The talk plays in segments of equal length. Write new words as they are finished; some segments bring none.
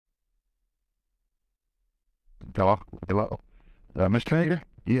Hello? Hello? Mr. Hager?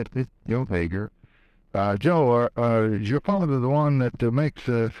 Yes, it's Joe Hager. Joe, is your father the one that makes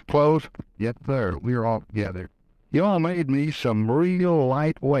clothes? Yes, sir. We're all together. You all made me some real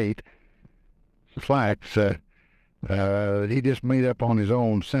lightweight slacks. He just made up on his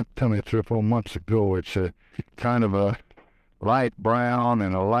own, sent to me 3 or 4 months ago. It's kind of a light brown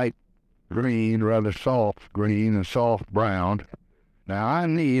and a light green, rather soft green and soft brown. Now, I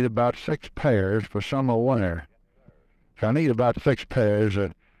need about 6 pairs for summer winter. So I need about 6 pairs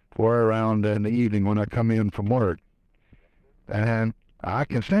for around in the evening when I come in from work. And I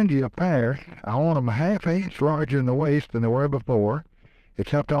can send you a pair. I want them a ½ inch larger in the waist than they were before.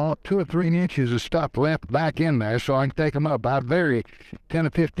 It's up to 2 or 3 inches of stuff left back in there, so I can take them up. I vary 10 to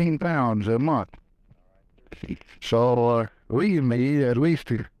 15 pounds a month. So leave me at least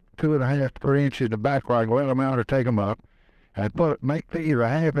 2.5 to 3 inches in the back where I can let them out or take them up. And make the ear a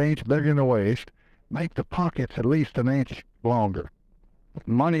 ½ inch bigger in the waist. Make the pockets at least 1 inch longer.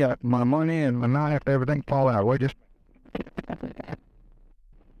 My money and my knife, everything fall out. We just...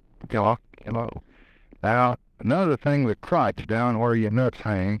 Hello? Now, another thing, the crotch down where your nuts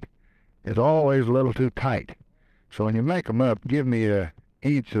hang is always a little too tight. So when you make them up, give me 1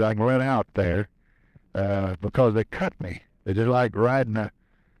 inch that I can let out there, because they cut me. They're just like riding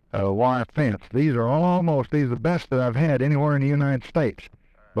a wire fence. These are the best that I've had anywhere in the United States.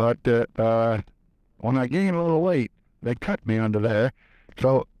 But when I gain a little weight, they cut me under there.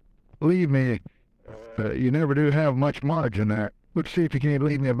 So leave me, you never do have much margin there. Let's see if you can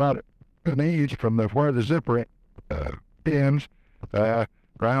leave me about 1 inch from where the zipper ends,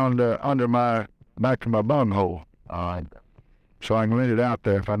 round under my, back to my bunghole. So I can let it out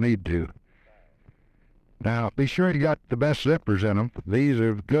there if I need to. Now, be sure you got the best zippers in them. These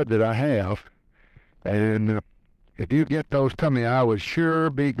are good that I have. And if you get those to me, I would sure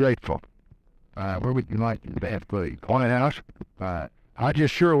be grateful. Where would you like the best, please? White House? I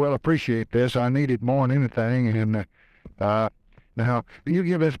just sure will appreciate this. I need it more than anything. And now, you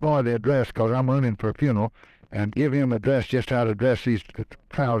give this boy the address, because I'm running for a funeral, and give him address just how to dress these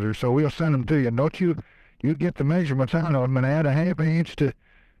trousers. So we'll send them to you. Don't you get the measurements out of them and add a ½ inch to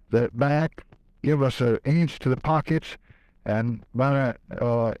the back. Give us 1 inch to the pockets and about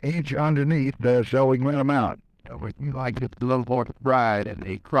 1 inch underneath so we can let them out. Would you like just a little more pride in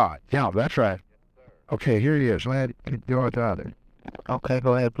the crotch? Yeah, that's right. Okay, here he is, lad. Your other. Okay,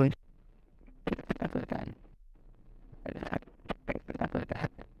 go ahead, please.